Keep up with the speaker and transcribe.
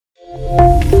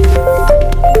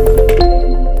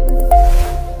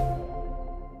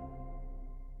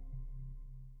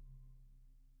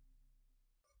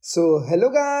So hello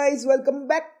guys, welcome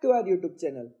back to our YouTube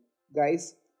channel.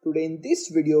 Guys, today in this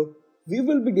video, we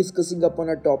will be discussing upon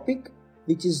a topic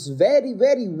which is very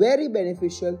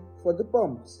beneficial for the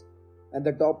pumps. And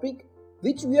the topic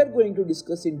which we are going to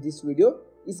discuss in this video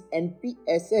is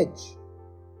NPSH,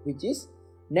 which is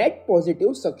net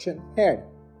positive suction head.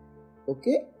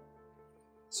 Okay?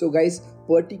 So guys,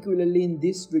 particularly in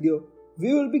this video,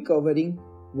 we will be covering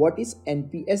what is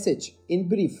NPSH in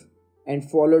brief. And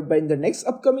followed by in the next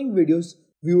upcoming videos,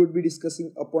 we would be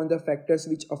discussing upon the factors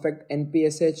which affect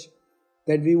NPSH.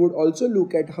 Then we would also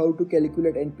look at how to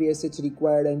calculate NPSH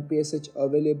required, NPSH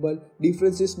available,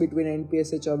 differences between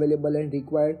NPSH available and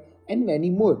required, and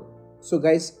many more. So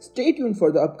guys, stay tuned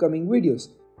for the upcoming videos.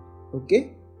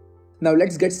 Okay? Now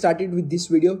let's get started with this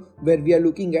video where we are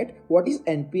looking at what is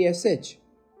NPSH.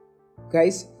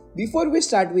 Guys, before we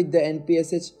start with the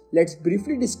NPSH, let's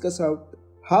briefly discuss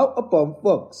how a pump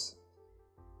works.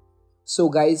 So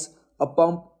guys, a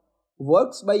pump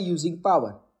works by using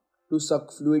power to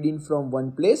suck fluid in from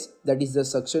one place, that is the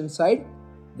suction side,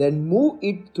 then move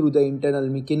it through the internal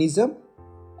mechanism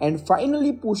and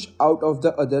finally push out of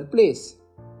the other place,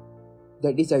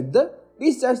 that is at the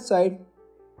discharge side.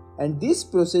 And this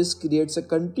process creates a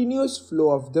continuous flow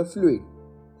of the fluid.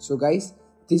 So guys,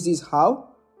 this is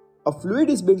how a fluid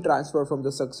is being transferred from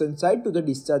the suction side to the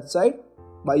discharge side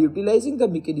by utilizing the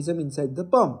mechanism inside the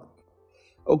pump.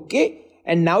 Okay,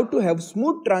 and now to have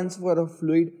smooth transfer of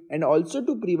fluid and also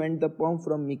to prevent the pump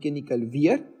from mechanical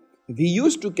wear, we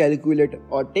used to calculate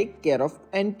or take care of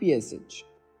NPSH.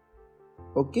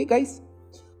 Okay guys,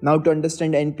 now to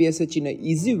understand NPSH in an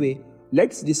easy way,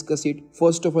 let's discuss it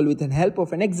first of all with the help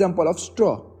of an example of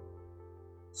straw.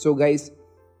 So guys,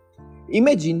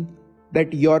 imagine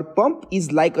that your pump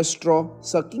is like a straw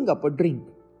sucking up a drink.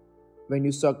 When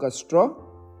you suck a straw,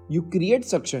 you create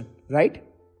suction, right?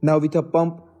 Now with a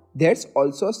pump, there's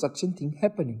also a suction thing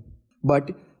happening. But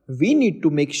we need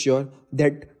to make sure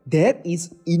that there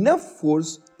is enough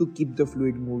force to keep the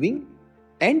fluid moving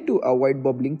and to avoid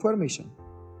bubbling formation.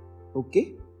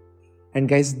 Okay? And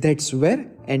guys, that's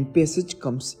where NPSH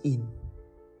comes in.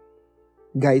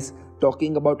 Guys,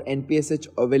 talking about NPSH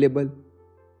available,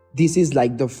 this is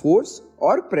like the force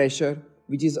or pressure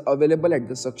which is available at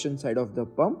the suction side of the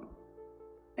pump.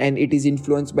 And it is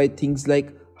influenced by things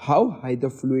like how high the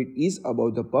fluid is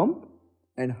above the pump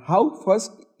and how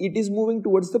fast it is moving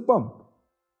towards the pump.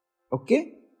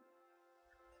 Okay?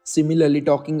 Similarly,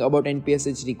 talking about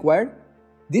NPSH required,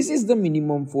 this is the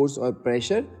minimum force or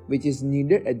pressure which is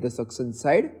needed at the suction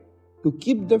side to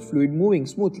keep the fluid moving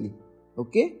smoothly.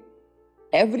 Okay?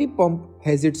 Every pump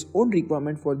has its own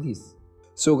requirement for this.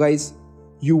 So guys,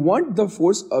 you want the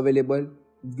force available,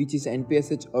 which is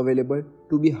NPSH available,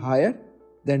 to be higher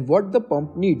than what the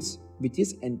pump needs, which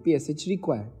is NPSH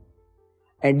required.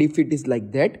 And if it is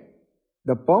like that,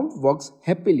 the pump works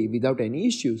happily without any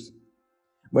issues.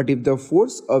 But if the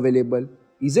force available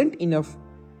isn't enough,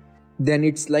 then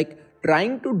it's like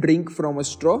trying to drink from a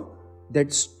straw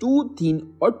that's too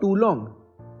thin or too long.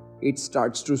 It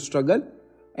starts to struggle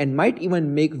and might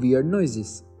even make weird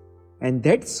noises. And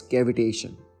that's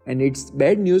cavitation. And it's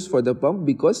bad news for the pump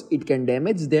because it can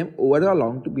damage them over a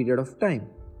long period of time.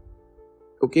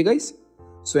 Okay guys?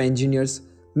 So engineers,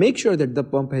 make sure that the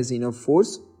pump has enough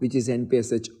force, which is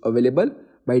NPSH available,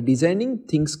 by designing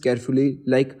things carefully,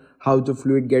 like how the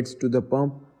fluid gets to the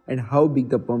pump and how big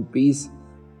the pump is.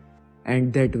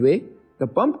 And that way, the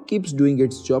pump keeps doing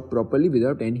its job properly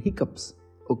without any hiccups.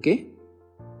 Okay?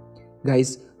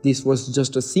 Guys, this was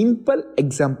just a simple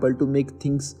example to make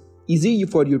things easy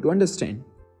for you to understand.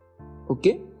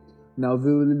 Okay? Now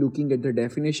we will be looking at the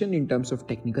definition in terms of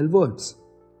technical words.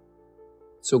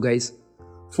 So guys,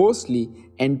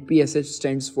 firstly, NPSH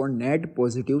stands for net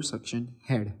positive suction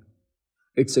head.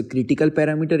 It's a critical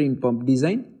parameter in pump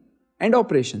design and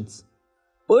operations,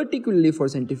 particularly for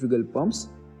centrifugal pumps,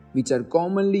 which are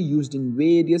commonly used in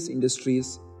various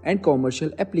industries and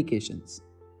commercial applications.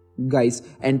 Guys,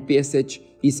 NPSH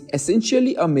is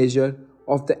essentially a measure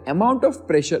of the amount of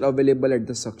pressure available at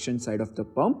the suction side of the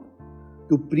pump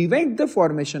to prevent the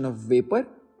formation of vapor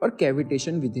or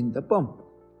cavitation within the pump.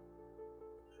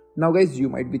 Now guys, you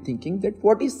might be thinking that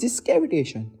what is this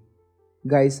cavitation?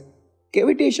 Guys,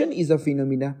 cavitation is a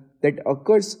phenomena that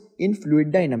occurs in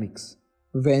fluid dynamics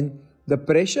when the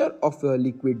pressure of a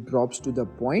liquid drops to the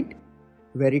point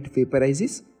where it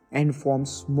vaporizes and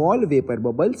forms small vapor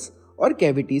bubbles or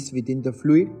cavities within the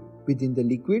fluid within the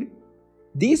liquid.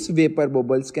 These vapor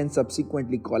bubbles can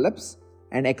subsequently collapse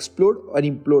and explode or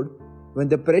implode when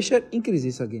the pressure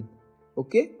increases again.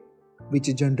 Okay?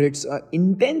 Which generates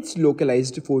intense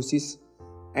localized forces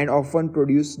and often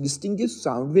produce distinguished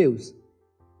sound waves.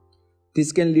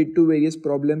 This can lead to various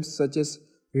problems such as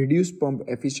reduced pump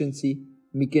efficiency,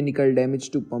 mechanical damage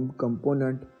to pump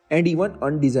component, and even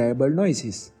undesirable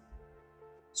noises.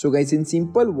 So guys, in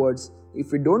simple words,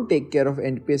 if we don't take care of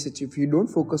NPSH, if you don't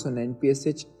focus on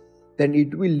NPSH, then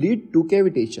it will lead to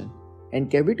cavitation. And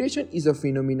cavitation is a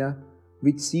phenomena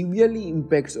which severely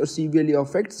impacts or severely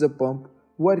affects the pump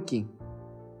working.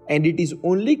 And it is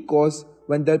only caused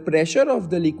when the pressure of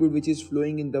the liquid which is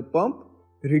flowing in the pump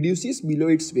reduces below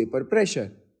its vapor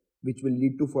pressure, which will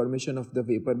lead to formation of the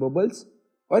vapor bubbles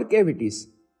or cavities.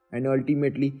 And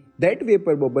ultimately, that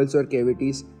vapor bubbles or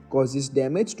cavities causes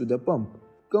damage to the pump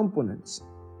components.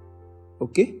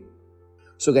 Okay?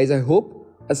 So guys, I hope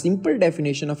a simple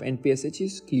definition of NPSH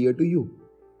is clear to you.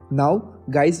 Now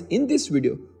guys, in this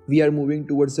video, we are moving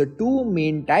towards the two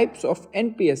main types of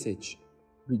NPSH,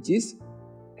 which is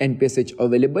NPSH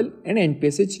Available and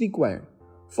NPSH Required.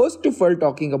 First of all,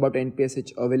 talking about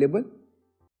NPSH Available.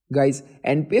 Guys,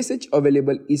 NPSH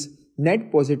Available is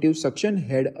net positive suction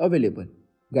head available.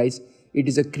 Guys, it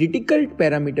is a critical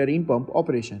parameter in pump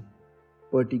operation,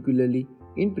 particularly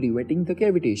in preventing the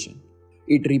cavitation.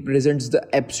 It represents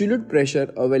the absolute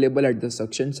pressure available at the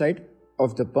suction side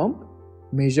of the pump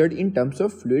measured in terms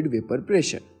of fluid vapor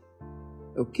pressure.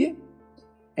 Okay?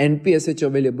 NPSH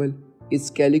Available is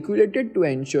calculated to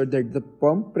ensure that the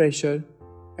pump pressure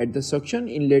at the suction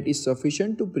inlet is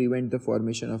sufficient to prevent the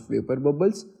formation of vapor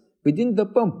bubbles within the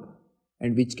pump,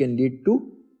 and which can lead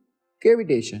to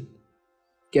cavitation.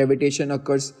 Cavitation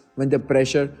occurs when the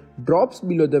pressure drops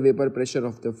below the vapor pressure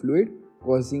of the fluid,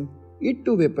 causing it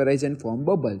to vaporize and form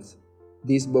bubbles.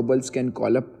 These bubbles can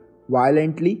call up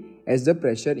violently as the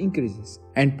pressure increases,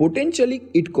 and potentially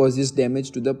it causes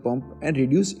damage to the pump and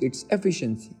reduce its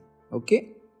efficiency. Okay?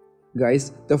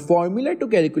 Guys, the formula to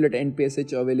calculate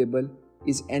NPSH Available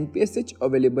is NPSH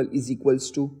Available is equals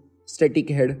to static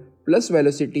head plus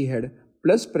velocity head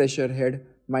plus pressure head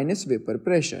minus vapor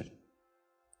pressure.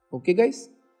 Okay guys?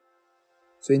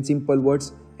 So in simple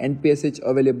words, NPSH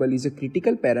Available is a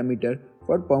critical parameter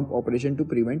for pump operation to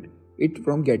prevent it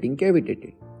from getting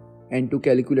cavitated. And to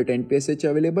calculate NPSH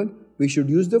Available, we should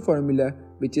use the formula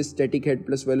which is static head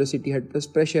plus velocity head plus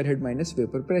pressure head minus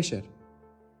vapor pressure.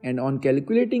 And on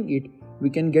calculating it, we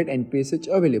can get NPSH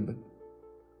Available.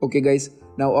 Okay guys,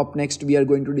 now up next we are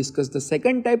going to discuss the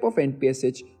second type of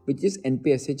NPSH, which is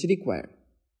NPSH Required.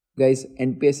 Guys,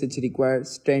 NPSH Required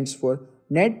stands for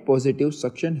Net Positive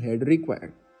Suction Head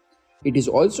Required. It is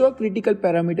also a critical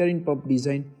parameter in pump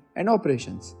design and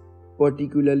operations,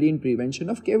 particularly in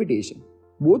prevention of cavitation.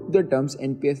 Both the terms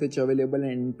NPSH Available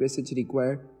and NPSH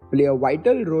Required play a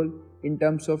vital role in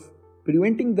terms of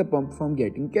preventing the pump from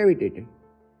getting cavitated.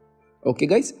 Okay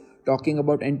guys, talking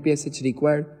about NPSH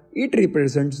Required, it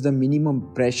represents the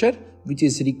minimum pressure which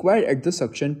is required at the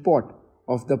suction pot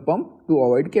of the pump to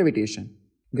avoid cavitation.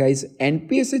 Guys,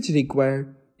 NPSH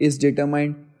Required is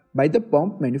determined by the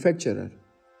pump manufacturer,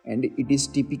 and it is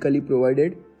typically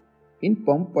provided in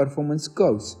pump performance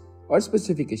curves or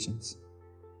specifications.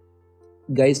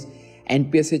 Guys,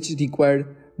 NPSH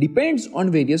Required depends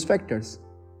on various factors,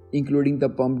 including the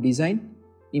pump design,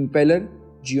 impeller,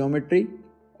 geometry,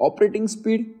 operating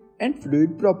speed, and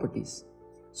fluid properties.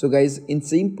 So guys, in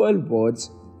simple words,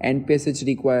 NPSH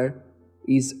Required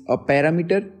is a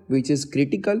parameter which is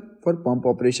critical for pump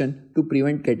operation to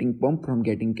prevent pump from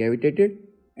getting cavitated,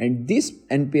 and this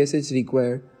NPSH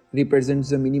Required represents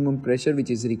the minimum pressure which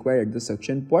is required at the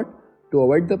suction pot to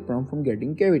avoid the pump from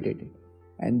getting cavitated.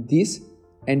 And this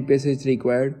NPSH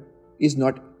Required is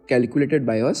not calculated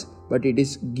by us, but it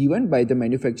is given by the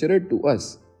manufacturer to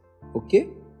us. Okay?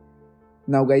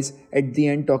 Now guys, at the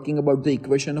end, talking about the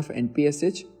equation of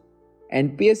NPSH,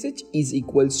 NPSH is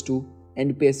equals to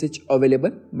NPSH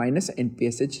Available minus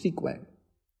NPSH Required.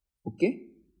 Okay?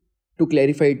 To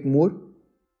clarify it more,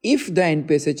 if the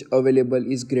NPSH Available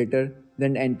is greater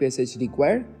than NPSH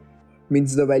Required,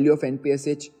 means the value of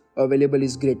NPSH Available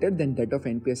is greater than that of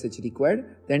NPSH Required,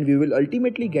 then we will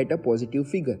ultimately get a positive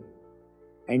figure,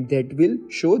 and that will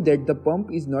show that the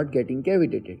pump is not getting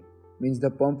cavitated, means the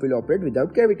pump will operate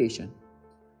without cavitation.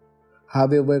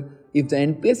 However, if the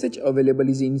NPSH Available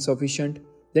is insufficient,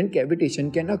 then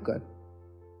cavitation can occur.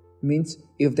 Means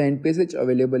if the NPSH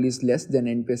Available is less than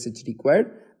NPSH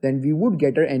Required, then we would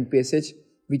get an NPSH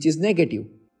which is negative.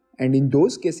 And in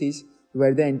those cases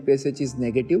where the NPSH is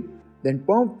negative, then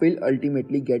pump will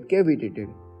ultimately get cavitated.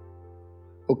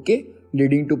 Okay,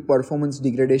 leading to performance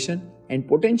degradation and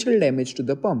potential damage to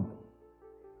the pump.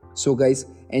 So guys,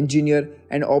 engineer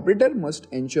and operator must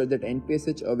ensure that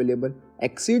NPSH Available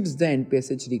exceeds the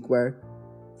NPSH Required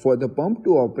for the pump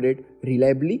to operate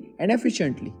reliably and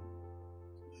efficiently.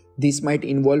 This might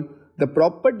involve the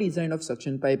proper design of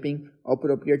suction piping,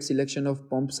 appropriate selection of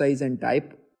pump size and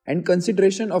type, and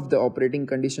consideration of the operating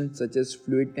conditions such as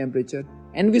fluid temperature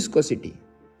and viscosity.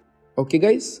 Okay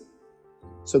guys?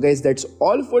 So guys, that's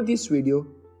all for this video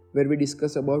where we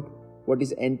discuss about what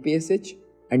is NPSH,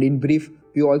 and in brief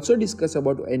we also discuss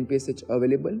about NPSH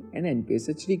Available and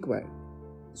NPSH Required.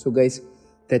 So guys,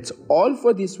 that's all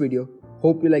for this video.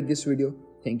 Hope you like this video.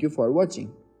 Thank you for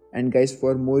watching. And guys,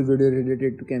 for more video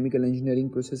related to chemical engineering,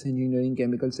 process engineering,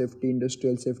 chemical safety,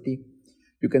 industrial safety,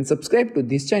 you can subscribe to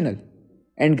this channel.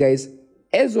 And guys,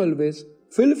 as always,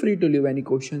 feel free to leave any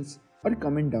questions or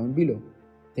comment down below.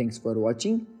 Thanks for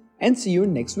watching and see you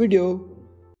in next video.